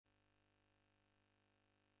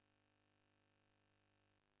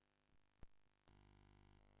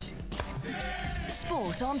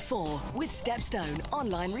Sport on 4 with Stepstone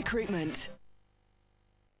Online Recruitment.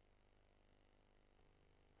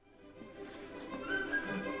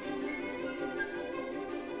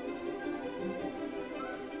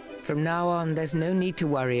 From now on, there's no need to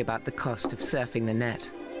worry about the cost of surfing the net.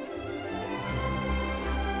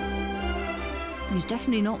 He's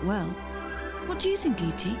definitely not well. What do you think,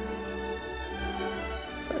 E.T.?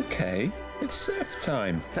 It's okay. It's surf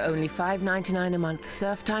time. For only $5.99 a month,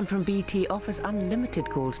 Surf Time from BT offers unlimited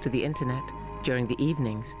calls to the internet during the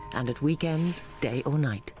evenings and at weekends, day or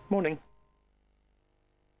night. Morning.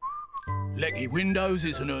 Lecky windows,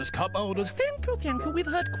 listeners, cup holders. Thank you, we've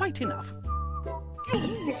heard quite enough.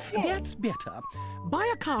 That's better. Buy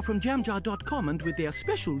a car from jamjar.com and with their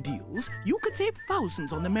special deals, you could save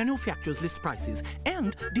thousands on the manufacturer's list prices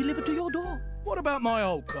and deliver to your door. What about my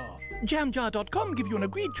old car? Jamjar.com give you an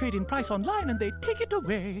agreed trade-in price online and they take it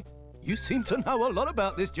away. You seem to know a lot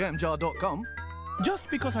about this Jamjar.com. Just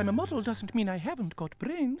because I'm a model doesn't mean I haven't got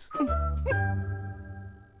brains. I've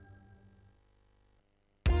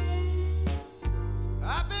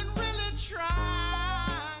been really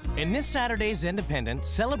trying. In this Saturday's Independent,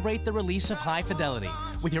 celebrate the release of High Fidelity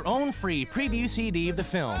with your own free preview CD of the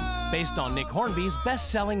film, based on Nick Hornby's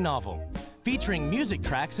best-selling novel, featuring music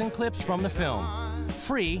tracks and clips from the film.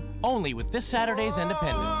 Free only with this Saturday's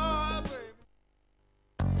Independent.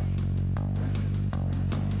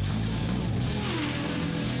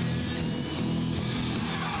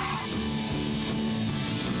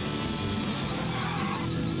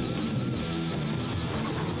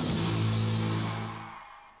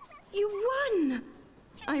 You won!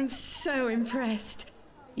 I'm so impressed.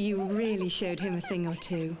 You really showed him a thing or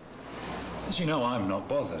two. As you know, I'm not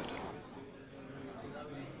bothered.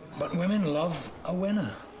 But women love a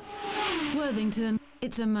winner. Worthington,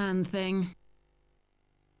 it's a man thing.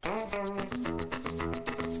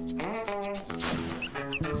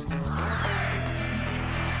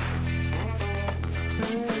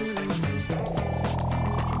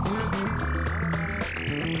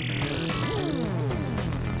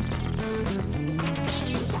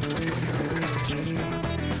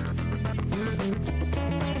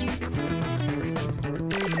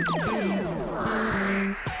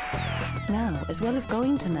 Now, as well as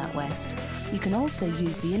going to NatWest, you can also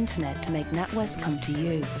use the internet to make NatWest come to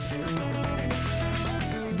you.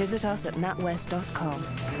 Visit us at natwest.com.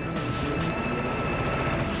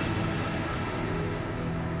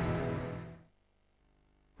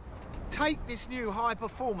 Take this new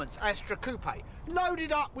high-performance Astra Coupe,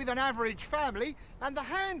 loaded up with an average family, and the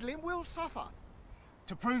handling will suffer.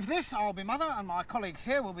 To prove this, I'll be mother, and my colleagues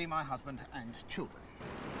here will be my husband and children.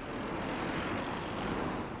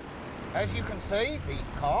 As you can see, the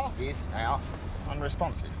car is now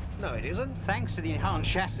unresponsive. No, it isn't. Thanks to the enhanced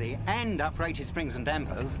chassis and uprated springs and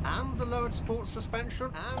dampers. And the lowered sports suspension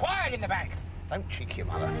and... Quiet in the back! Don't cheek your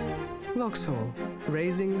mother. Vauxhall,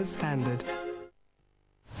 raising the standard.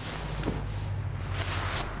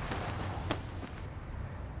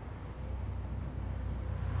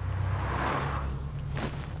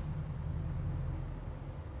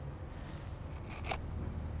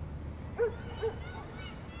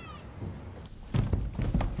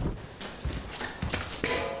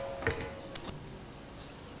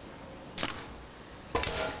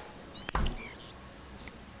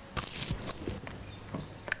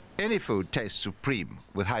 Any food tastes supreme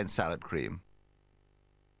with Heinz salad cream.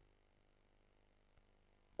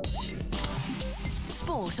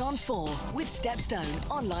 Sport on 4 with Stepstone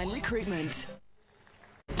Online Recruitment.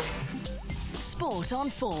 Sport on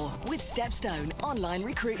 4 with Stepstone Online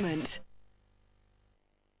Recruitment.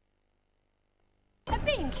 At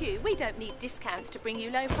B&Q, we don't need discounts to bring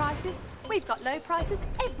you low prices. We've got low prices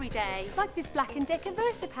every day, like this Black & Decker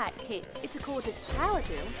VersaPack kit. It's a cordless power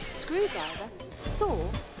drill, screwdriver, saw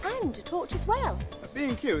and a torch as well. At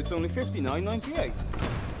B&Q, it's only $59.98.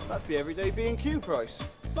 That's the everyday B&Q price.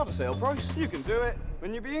 Not a sale price. You can do it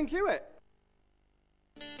when you B&Q it.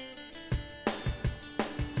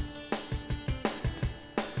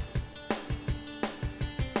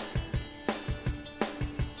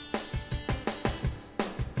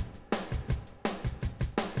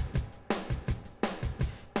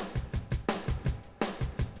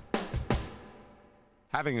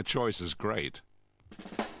 Having a choice is great,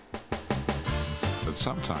 but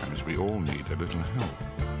sometimes we all need a little help.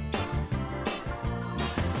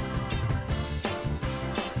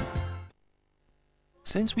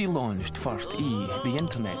 Since we launched First E, the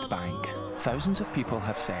internet bank, thousands of people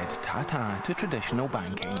have said ta-ta to traditional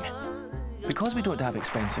banking. Because we don't have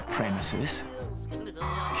expensive premises,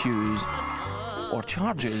 queues, or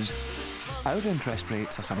charges, our interest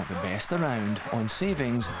rates are some of the best around on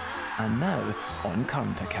savings and now on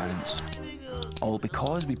current accounts. All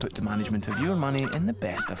because we put the management of your money in the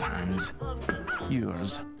best of hands.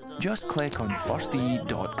 Yours. Just click on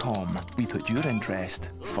firste.com. We put your interest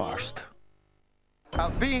first.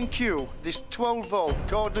 At B&Q, this 12-volt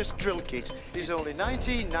cordless drill kit is only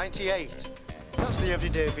 $19.98. That's the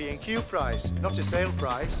everyday B&Q price, not a sale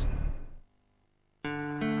price.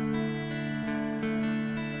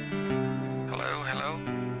 Hello?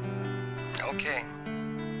 Okay.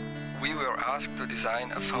 We were asked to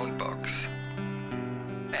design a phone box.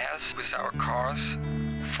 As with our cars,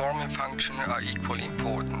 form and function are equally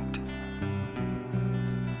important.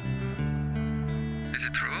 Is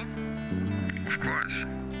it true? Of course.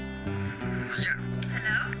 Yeah.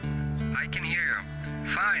 Hello? I can hear you.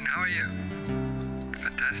 Fine, how are you?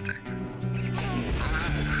 Fantastic.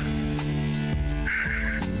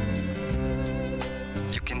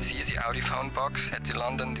 You can see the Audi phone box at the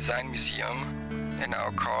London Design Museum and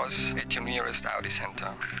our cars at your nearest Audi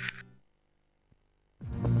center.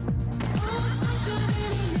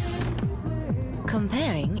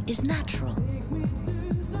 Comparing is natural.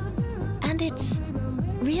 And it's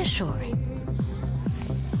reassuring.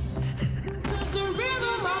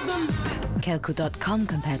 Kelco.com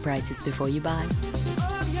compare prices before you buy.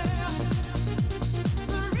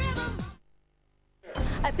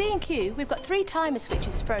 At B&Q, we've got 3 timer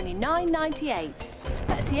switches for only $9.98.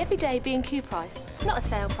 That's the everyday B&Q price, not a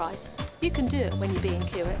sale price. You can do it when you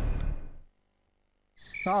B&Q it.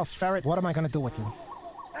 Oh, Ferret, what am I going to do with you?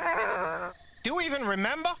 Do you even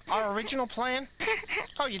remember our original plan?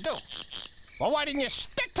 Oh, you do? Well, why didn't you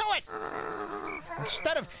stick to it?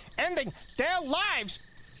 Instead of ending their lives,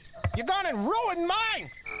 you're gone and ruined mine.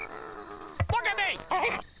 Look at me! How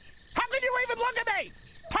can you even look at me?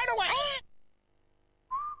 Turn away!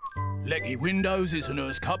 Lecky windows,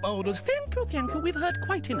 listeners, cup holders. Thank you, we've heard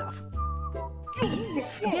quite enough.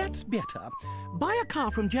 That's better. Buy a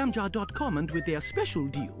car from jamjar.com and with their special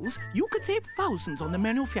deals, you could save thousands on the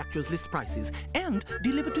manufacturer's list prices and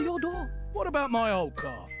deliver to your door. What about my old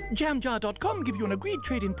car? Jamjar.com give you an agreed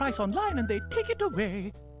trade-in price online and they take it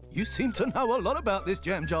away. You seem to know a lot about this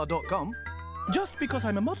Jamjar.com. Just because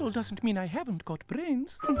I'm a model doesn't mean I haven't got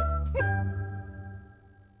brains.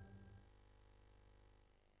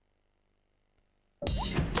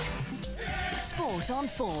 Sport on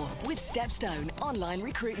 4 with Stepstone Online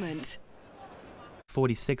Recruitment.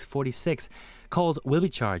 4646. Calls will be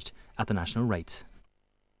charged at the national rate.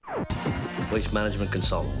 Waste management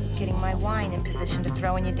consultant. Getting my wine in position to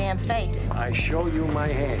throw in your damn face. I show you my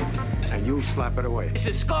hand, and you slap it away. It's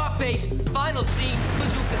a Scarface, final scene,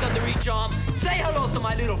 bazooka's under each arm. Say hello to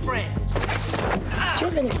my little friend. Do you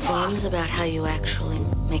have any qualms about how you actually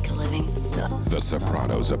make a living? The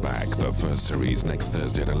Sopranos are back. The first series next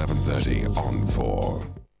Thursday at 11:30 on 4.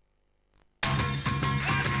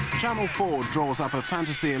 Channel 4 draws up a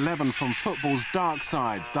fantasy 11 from football's dark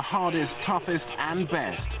side, the hardest, toughest and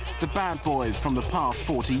best, the bad boys from the past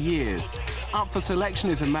 40 years. Up for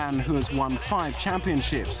selection is a man who has won 5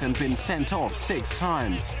 championships and been sent off 6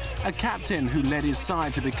 times, a captain who led his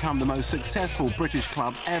side to become the most successful British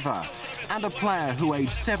club ever, and a player who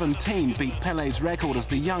aged 17 beat Pele's record as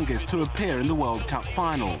the youngest to appear in the World Cup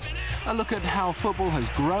finals. A look at how football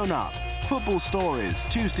has grown up. Football Stories,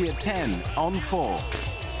 Tuesday at 10 on 4.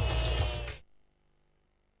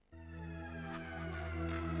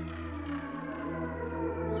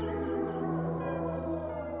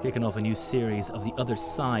 Kicking off a new series of The Other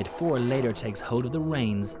Side, 4 later takes hold of the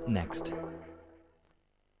reins next.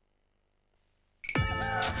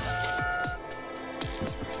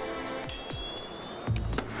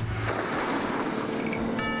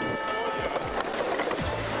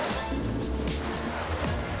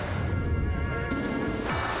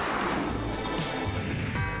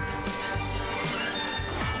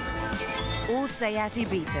 All Seat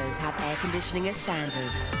Ibizas have air conditioning as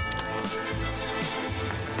standard,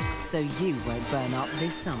 so you won't burn up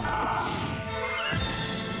this summer.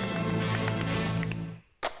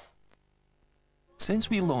 Since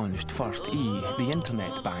we launched First E, the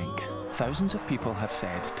internet bank, thousands of people have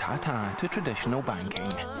said ta-ta to traditional banking.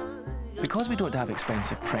 Because we don't have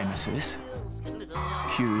expensive premises,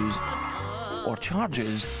 queues, or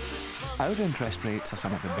charges, our interest rates are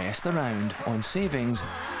some of the best around on savings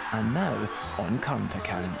and now on current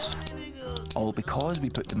accounts. All because we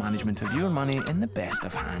put the management of your money in the best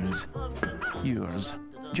of hands. Yours.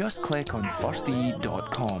 Just click on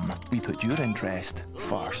firste.com. We put your interest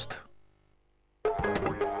first.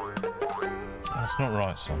 That's not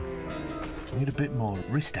right, son. You need a bit more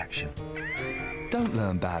wrist action. Don't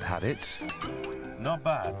learn bad habits. Not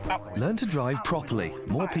bad. Learn to drive properly.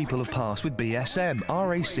 More people have passed with BSM,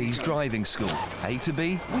 RAC's driving school. A to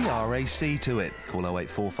B, we RAC to it. Call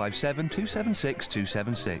 08457 276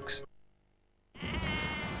 276.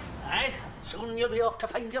 Aye, soon you'll be off to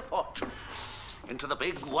find your fortune. Into the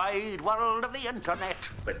big, wide world of the internet.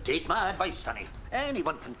 But take my advice, sonny.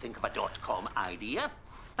 Anyone can think of a .com idea.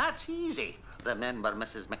 That's easy. Remember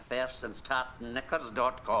Mrs. McPherson's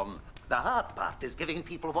tartanknickers.com. The hard part is giving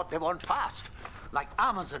people what they want fast. Like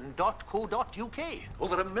Amazon.co.uk.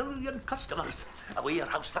 Over 1 million customers. A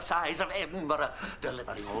warehouse the size of Edinburgh.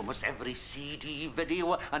 Delivering almost every CD,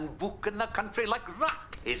 video and book in the country like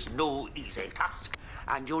that is no easy task.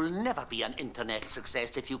 And you'll never be an internet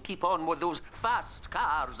success if you keep on with those fast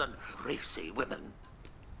cars and racy women.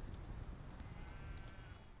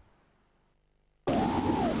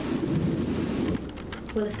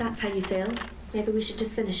 Well, if that's how you feel, maybe we should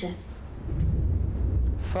just finish it.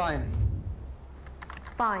 Fine.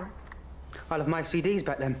 Fine. I'll have my CDs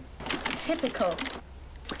back then. Typical.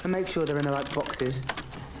 And make sure they're in the right boxes.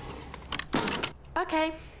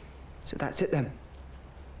 Okay. So that's it then.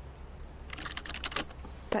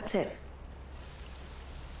 That's it.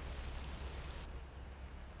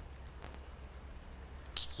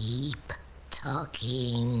 Keep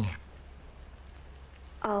talking.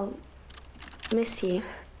 I'll miss you.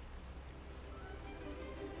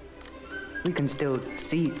 We can still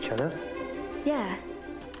see each other. Yeah.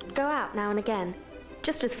 Go out now and again.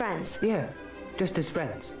 Just as friends. Yeah, just as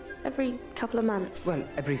friends. Every couple of months. Well,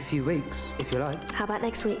 every few weeks, if you like. How about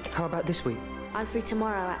next week? How about this week? I'm free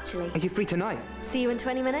tomorrow, actually. Are you free tonight? See you in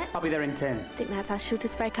 20 minutes? I'll be there in 10. I think that's our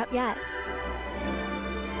shortest breakup yet.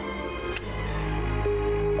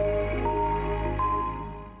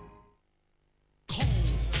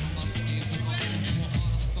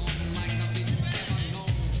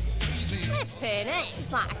 Flippin' it,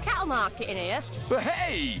 it's like a cattle market in here. But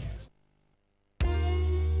hey!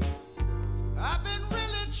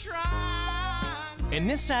 In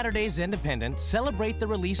this Saturday's Independent, celebrate the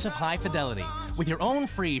release of High Fidelity with your own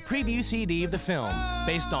free preview CD of the film,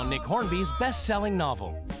 based on Nick Hornby's best-selling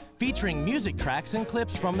novel, featuring music tracks and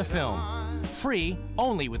clips from the film. Free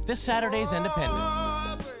only with this Saturday's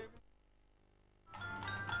Independent.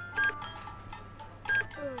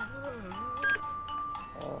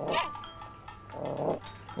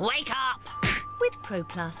 Wake up! With Pro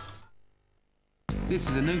Plus. This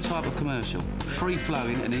is a new type of commercial,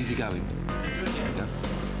 free-flowing and easy-going.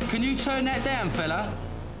 Can you turn that down, fella?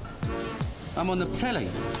 I'm on the telly.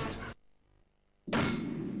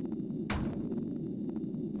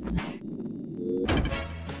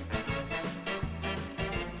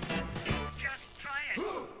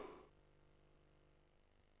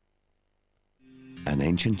 An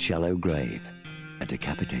ancient shallow grave, a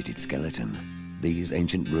decapitated skeleton. These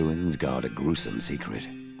ancient ruins guard a gruesome secret.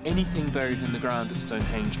 Anything buried in the ground at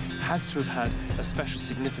Stonehenge has to have had a special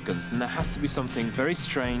significance, and there has to be something very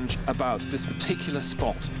strange about this particular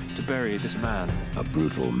spot to bury this man. A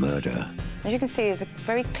brutal murder. As you can see, there's a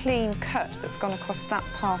very clean cut that's gone across that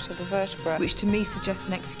part of the vertebra, which to me suggests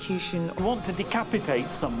an execution. You want to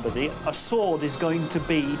decapitate somebody, a sword is going to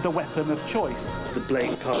be the weapon of choice. The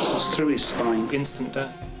blade passes through his spine. Instant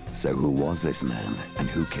death. So who was this man, and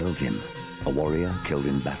who killed him? A warrior killed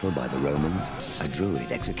in battle by the Romans, a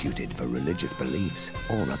druid executed for religious beliefs,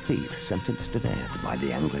 or a thief sentenced to death by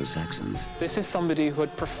the Anglo-Saxons. This is somebody who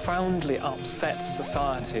had profoundly upset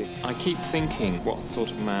society. I keep thinking what sort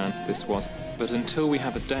of man this was, but until we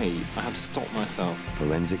have a date, I have to stop myself.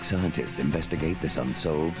 Forensic scientists investigate this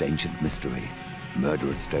unsolved ancient mystery. Murder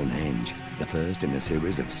at Stonehenge, the first in a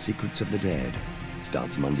series of Secrets of the Dead,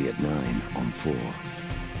 starts Monday at 9 on 4.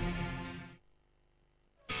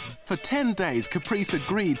 For 10 days, Caprice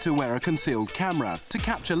agreed to wear a concealed camera to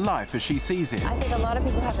capture life as she sees it. I think a lot of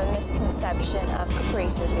people have a misconception of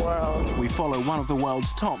Caprice's world. We follow one of the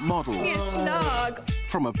world's top models. You snog!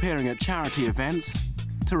 From appearing at charity events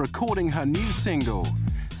to recording her new single,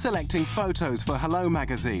 selecting photos for Hello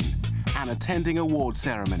magazine and attending award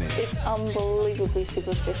ceremonies. It's unbelievably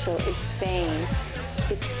superficial. It's vain.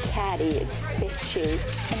 It's catty, it's bitchy,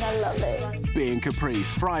 and I love it. Being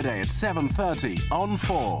Caprice, Friday at 7:30 on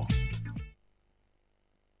 4.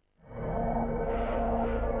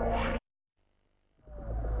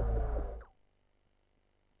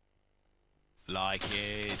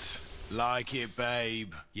 Like it,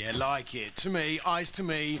 babe. Yeah, like it. To me, eyes to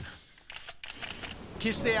me.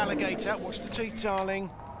 Kiss the alligator, watch the teeth, darling.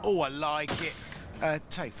 Oh, I like it.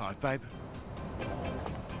 Take 5, babe.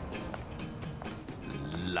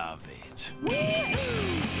 Love it.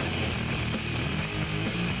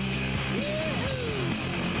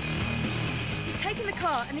 taken the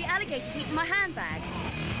car and the alligator's eaten my handbag.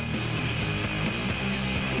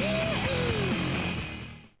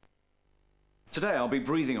 Today I'll be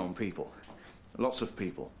breathing on people. Lots of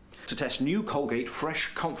people. To test new Colgate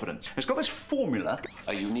Fresh Confidence. It's got this formula.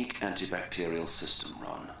 A unique antibacterial system,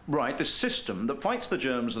 Ron. Right, this system that fights the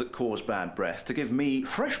germs that cause bad breath to give me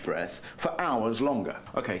fresh breath for hours longer.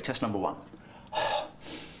 OK, test number 1.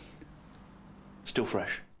 Still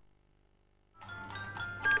fresh.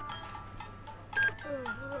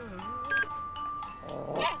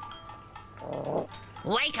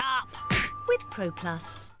 Wake up! With Pro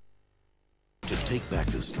Plus. To take back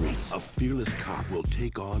the streets, a fearless cop will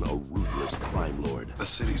take on a ruthless crime lord. The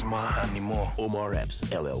city's mine anymore. Omar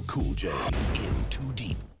Epps, LL Cool J, in Too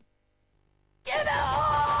Deep. Get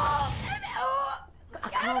up! Get up! I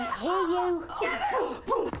can't hear you. Get up!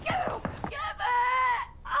 Get up! Get up!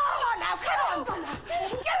 Oh, now, come on!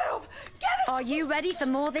 Get up! Are you ready for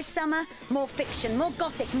more this summer? More fiction, more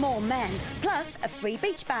gossip, more men. Plus a free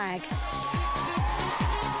beach bag.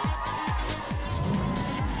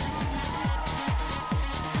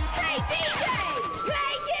 Hey, DJ!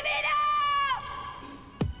 Play Give It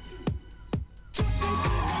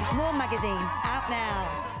Up! More magazine, out now.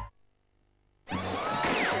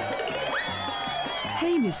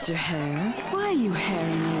 Hey, Mr. Hare, why are you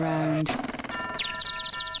herring around?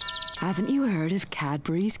 Haven't you heard of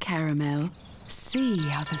Cadbury's Caramel? See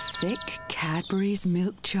how the thick Cadbury's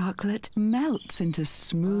milk chocolate melts into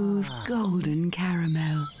smooth golden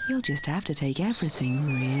caramel. You'll just have to take everything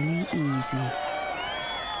really easy.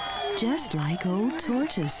 Just like old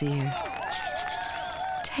Tortoise here.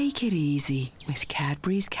 Take it easy with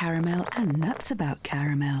Cadbury's Caramel and Nuts About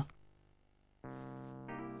Caramel.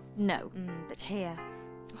 No, but here.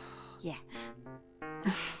 Yeah.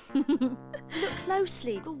 Look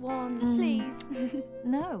closely. Go on, please.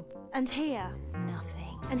 No. And here?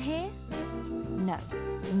 Nothing. And here? No.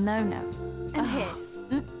 No, no. And here?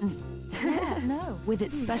 No. With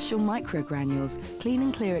its special microgranules, Clean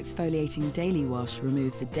and Clear Exfoliating Daily Wash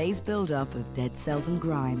removes a day's build-up of dead cells and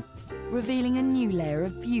grime, revealing a new layer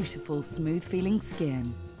of beautiful, smooth-feeling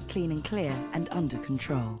skin. Clean and clear and under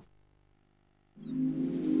control.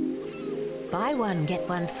 Buy one, get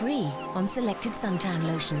one free on selected suntan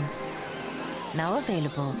lotions. Now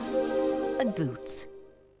available at Boots.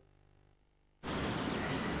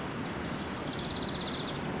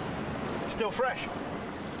 Still fresh.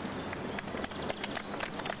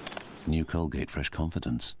 New Colgate Fresh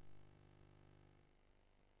Confidence.